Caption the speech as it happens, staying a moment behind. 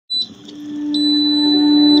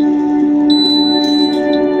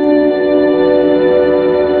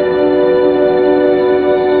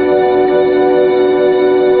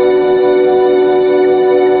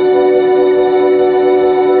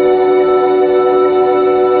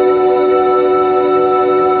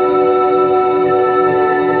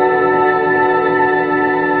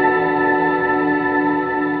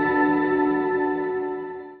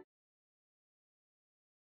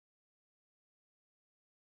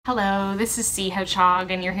Hello, this is Sea Hedgehog,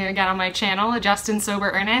 and you're here again on my channel, Adjust in Sober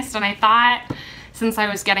Earnest. And I thought, since I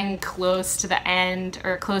was getting close to the end,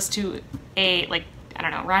 or close to I don't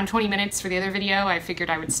know, around 20 minutes for the other video, I figured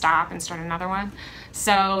I would stop and start another one.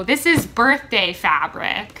 So this is birthday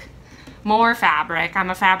fabric. More fabric. I'm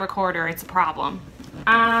a fabric hoarder. It's a problem.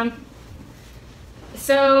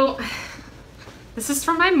 So this is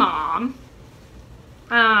from my mom.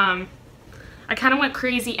 I kind of went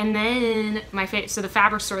crazy, and then so the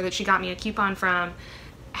fabric store that she got me a coupon from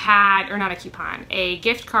had, or not a coupon, a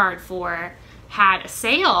gift card for, had a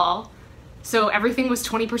sale, so everything was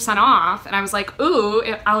 20% off, and I was like, ooh,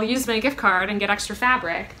 I'll use my gift card and get extra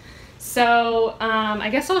fabric. So I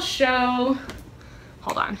guess I'll show,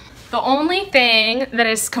 hold on. The only thing that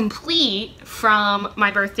is complete from my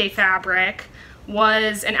birthday fabric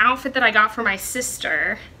was an outfit that I got for my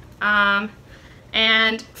sister.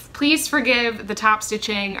 And please forgive the top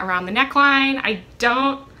stitching around the neckline. I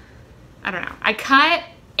don't know. I cut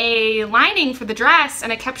a lining for the dress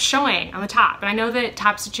and it kept showing on the top. And I know that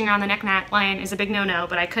top stitching around the neckline is a big no-no,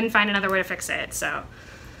 but I couldn't find another way to fix it. So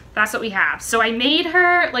that's what we have. So I made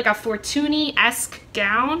her like a Fortuny-esque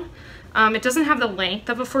gown. It doesn't have the length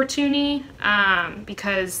of a Fortuny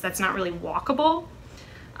because that's not really walkable.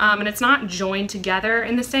 And it's not joined together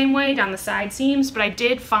in the same way down the side seams, but I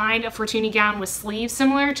did find a Fortuny gown with sleeves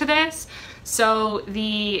similar to this. So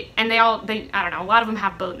I don't know, a lot of them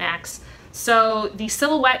have boat necks. So the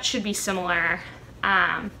silhouette should be similar,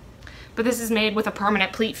 but this is made with a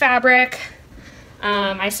permanent pleat fabric.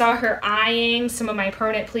 I saw her eyeing some of my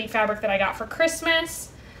permanent pleat fabric that I got for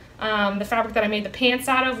Christmas. The fabric that I made the pants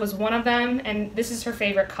out of was one of them, and this is her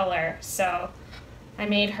favorite color. So I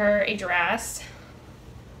made her a dress.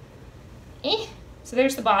 So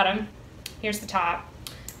there's the bottom, here's the top.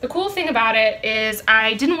 The cool thing about it is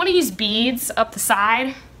I didn't want to use beads up the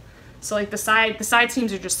side, so like the side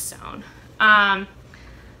seams are just sewn. But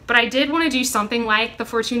I did want to do something like the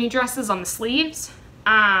Fortuny dresses on the sleeves.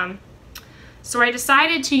 So I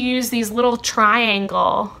decided to use these little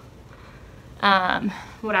triangle,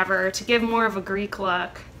 whatever, to give more of a Greek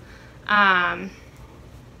look. My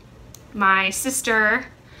sister,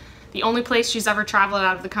 the only place she's ever traveled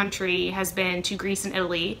out of the country has been to Greece and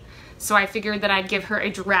Italy, so I figured that I'd give her a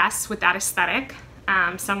dress with that aesthetic,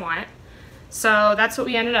 somewhat. So that's what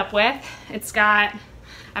we ended up with. It's got,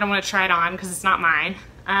 I don't want to try it on because it's not mine,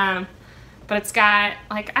 but it's got,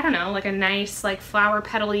 like, I don't know, like a nice, like, flower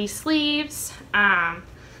petal-y sleeves. A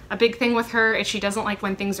big thing with her is she doesn't like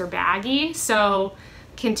when things are baggy, so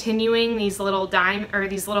continuing these little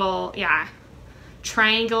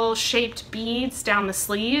triangle shaped beads down the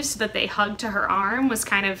sleeves so that they hug to her arm was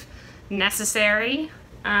kind of necessary.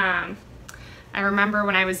 I remember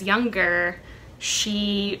when I was younger,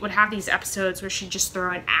 she would have these episodes where she'd just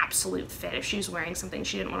throw an absolute fit if she was wearing something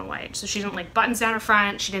she didn't want to wear. So she didn't like buttons down her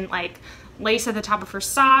front, she didn't like lace at the top of her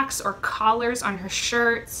socks or collars on her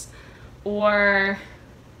shirts, or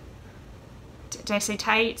did I say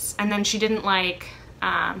tights? And then she didn't like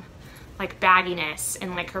bagginess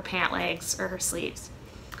in like her pant legs or her sleeves.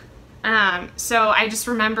 So I just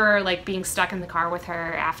remember like being stuck in the car with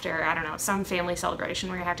her after, I don't know, some family celebration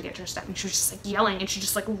where you have to get dressed up, and she was just like yelling, and she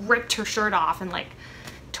just like ripped her shirt off and like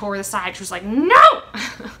tore the side. She was like, no!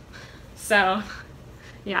 So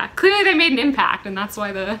yeah, clearly they made an impact, and that's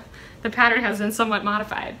why the pattern has been somewhat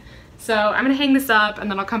modified. So I'm gonna hang this up, and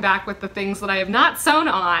then I'll come back with the things that I have not sewn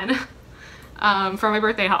on for my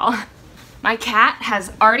birthday haul. My cat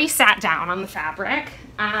has already sat down on the fabric.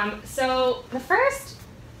 So the first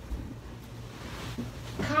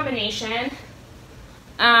combination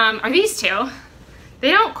are these two. They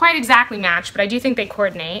don't quite exactly match, but I do think they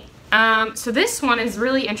coordinate. So this one is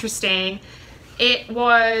really interesting. It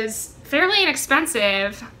was fairly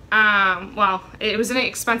inexpensive. Well, it was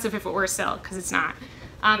inexpensive if it were silk, because it's not.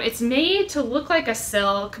 It's made to look like a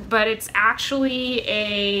silk, but it's actually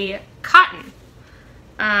a cotton.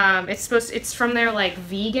 It's from their like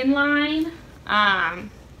vegan line,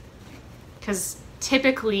 because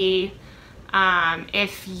typically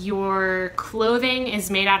if your clothing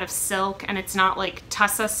is made out of silk and it's not like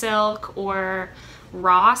tussa silk or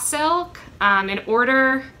raw silk, I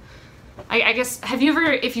guess, if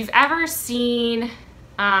you've ever seen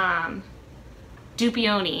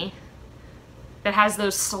Dupioni that has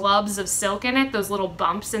those slubs of silk in it, those little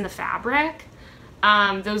bumps in the fabric,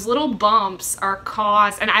 those little bumps are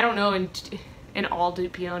caused, and I don't know in all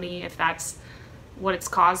Dupioni if that's what it's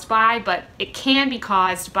caused by, but it can be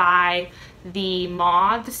caused by the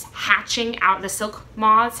moths hatching out, the silk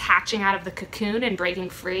moths hatching out of the cocoon and breaking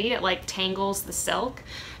free. It like tangles the silk,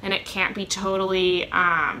 and it can't be totally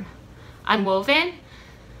unwoven.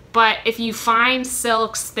 But if you find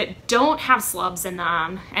silks that don't have slubs in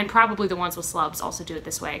them, and probably the ones with slubs also do it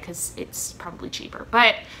this way because it's probably cheaper,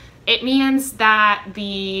 but it means that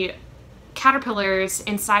the caterpillars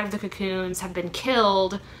inside of the cocoons have been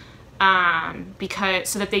killed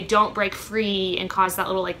so that they don't break free and cause that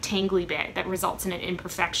little like tangly bit that results in an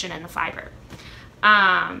imperfection in the fiber.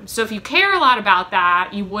 So if you care a lot about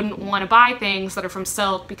that, you wouldn't want to buy things that are from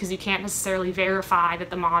silk because you can't necessarily verify that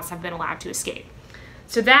the moths have been allowed to escape.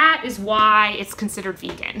 So that is why it's considered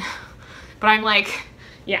vegan. But I'm like,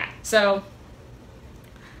 yeah, so,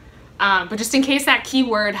 but just in case that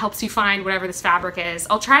keyword helps you find whatever this fabric is,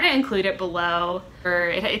 I'll try to include it below. Or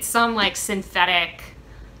it's some like synthetic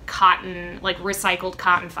cotton, like recycled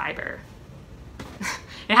cotton fiber.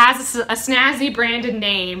 It has a snazzy branded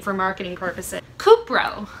name for marketing purposes.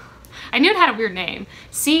 Cupro. I knew it had a weird name.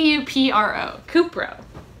 C-U-P-R-O. Cupro.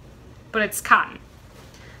 But it's cotton.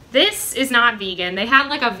 This is not vegan. They had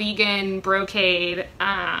like a vegan brocade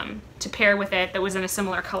to pair with it that was in a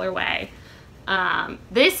similar colorway.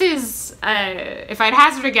 This is, if I'd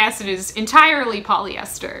hazard a guess, it is entirely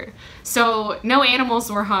polyester. So no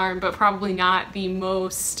animals were harmed, but probably not the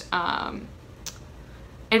most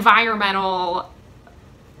environmental,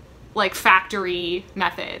 like factory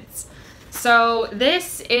methods. So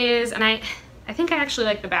this is, and I think I actually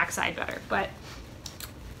like the backside better, but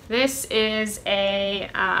this is a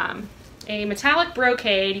metallic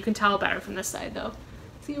brocade. You can tell better from this side though.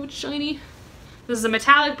 See how it's shiny? This is a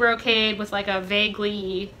metallic brocade with like a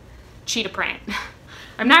vaguely cheetah print.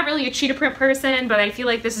 I'm not really a cheetah print person, but I feel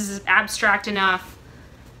like this is abstract enough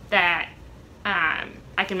that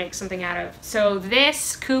I can make something out of. So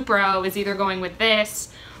this Cupro is either going with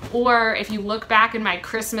this, or if you look back in my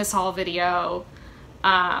Christmas haul video,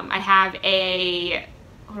 I have a,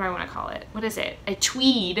 what do I want to call it? What is it? A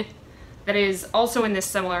tweed that is also in this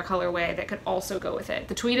similar colorway that could also go with it.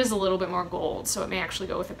 The tweed is a little bit more gold, so it may actually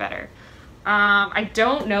go with it better. I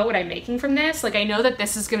don't know what I'm making from this. Like, I know that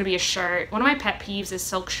this is going to be a shirt. One of my pet peeves is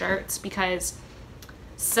silk shirts because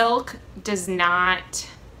silk does not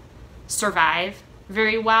survive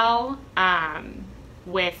very well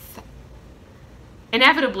with,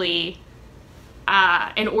 inevitably,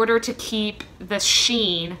 in order to keep the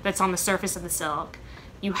sheen that's on the surface of the silk,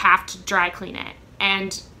 you have to dry clean it.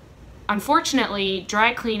 And unfortunately,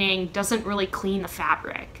 dry cleaning doesn't really clean the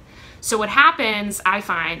fabric. So what happens, I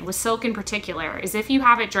find, with silk in particular, is if you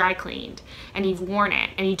have it dry cleaned and you've worn it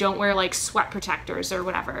and you don't wear like sweat protectors or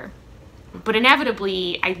whatever, but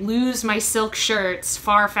inevitably I lose my silk shirts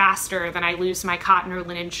far faster than I lose my cotton or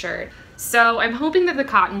linen shirt. So I'm hoping that the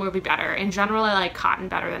cotton will be better. In general, I like cotton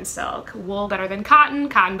better than silk. Wool better than cotton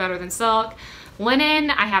better than silk. Linen,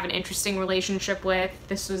 I have an interesting relationship with.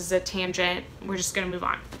 This was a tangent. We're just gonna move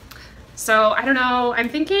on. So I don't know, I'm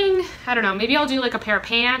thinking, I don't know, maybe I'll do like a pair of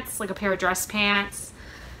pants, like a pair of dress pants.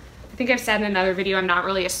 I think I've said in another video I'm not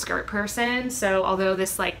really a skirt person, so although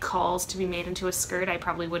this like calls to be made into a skirt, I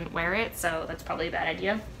probably wouldn't wear it, so that's probably a bad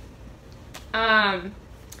idea. And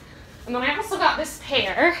then I also got this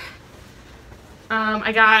pair.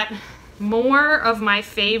 I got more of my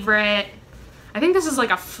favorite, I think this is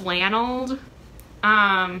like a flanneled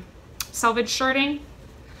selvage shirting.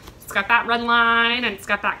 It's got that red line and it's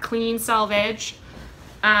got that clean selvage.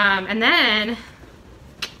 And then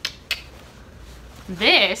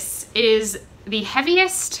this is the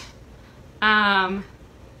heaviest denim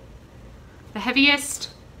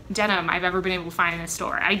I've ever been able to find in a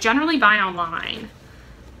store. I generally buy online,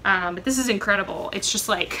 but this is incredible. It's just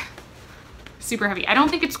like super heavy. I don't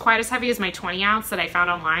think it's quite as heavy as my 20 ounce that I found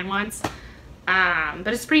online once, but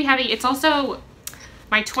it's pretty heavy. It's also,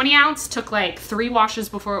 my 20 ounce took like 3 washes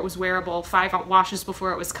before it was wearable, 5 washes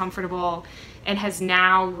before it was comfortable, and has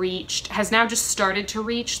now just started to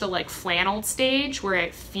reach the like flannel stage where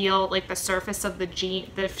it feel like the surface of the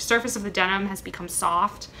denim has become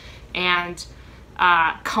soft and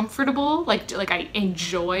comfortable. Like I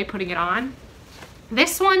enjoy putting it on.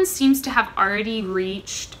 This one seems to have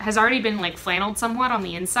has already been like flanneled somewhat on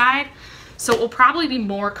the inside, so it will probably be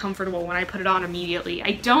more comfortable when I put it on immediately.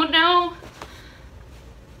 I don't know.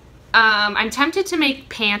 I'm tempted to make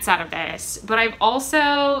pants out of this, but I've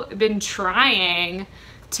also been trying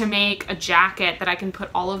to make a jacket that I can put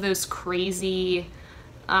all of those crazy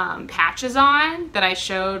patches on that I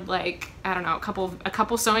showed, like, I don't know, a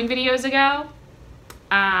couple sewing videos ago,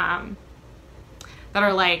 that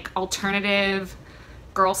are like alternative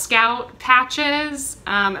Girl Scout patches,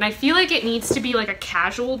 and I feel like it needs to be like a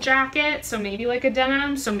casual jacket, so maybe like a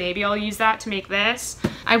denim, so maybe I'll use that to make this.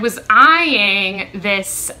 I was eyeing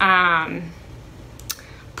this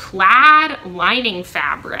plaid lining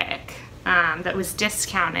fabric that was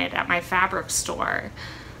discounted at my fabric store,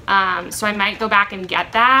 So I might go back and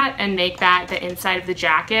get that and make that the inside of the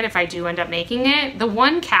jacket if I do end up making it. The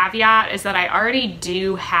one caveat is that I already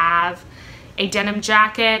do have a denim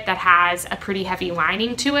jacket that has a pretty heavy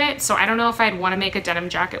lining to it. So I don't know if I'd want to make a denim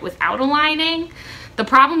jacket without a lining. The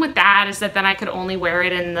problem with that is that then I could only wear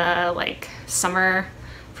it in the like summer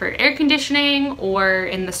for air conditioning or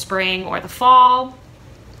in the spring or the fall.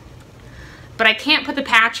 But I can't put the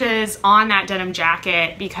patches on that denim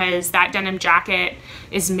jacket because that denim jacket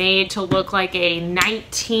is made to look like a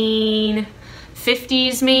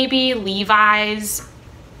 1950s maybe Levi's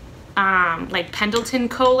like Pendleton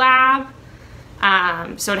collab.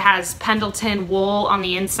 So it has Pendleton wool on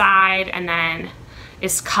the inside and then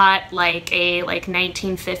is cut like a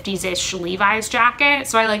 1950s-ish Levi's jacket.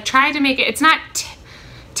 So I like tried to make it, it's not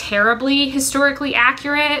terribly historically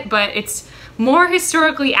accurate, but it's more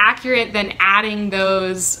historically accurate than adding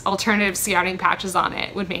those alternative scouting patches on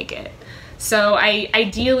it would make it. So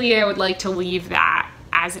ideally I would like to leave that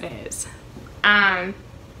as it is.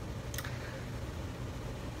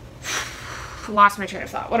 Lost my train of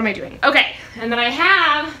thought. What am I doing? Okay, and then I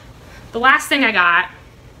have, the last thing I got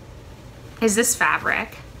is this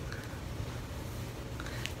fabric.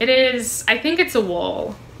 It is, I think it's a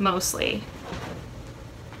wool, mostly.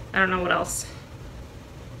 I don't know what else.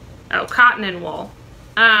 Oh, cotton and wool.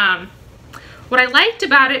 What I liked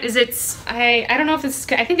about it is it's, I don't know if this is,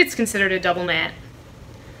 I think it's considered a double knit.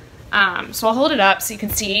 So I'll hold it up so you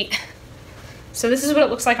can see. So this is what it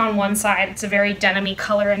looks like on one side. It's a very denim-y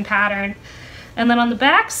color and pattern. And then on the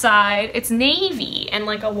back side, it's navy and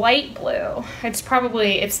like a light blue.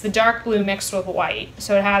 It's the dark blue mixed with white.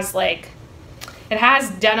 So it has like, it has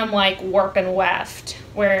denim-like warp and weft,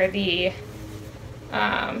 where the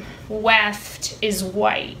weft is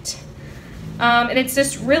white. And it's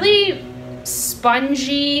this really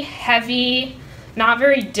spongy, heavy, not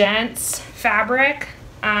very dense fabric.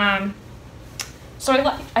 So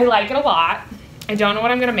I like it a lot. I don't know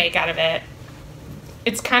what I'm gonna make out of it.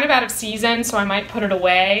 It's kind of out of season, so I might put it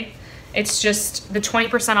away. It's just the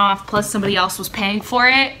 20% off plus somebody else was paying for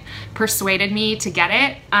it persuaded me to get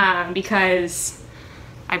it because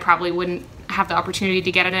I probably wouldn't have the opportunity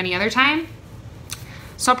to get it any other time.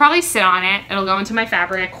 So I'll probably sit on it. It'll go into my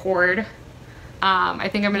fabric hoard. I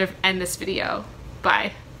think I'm gonna end this video.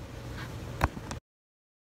 Bye.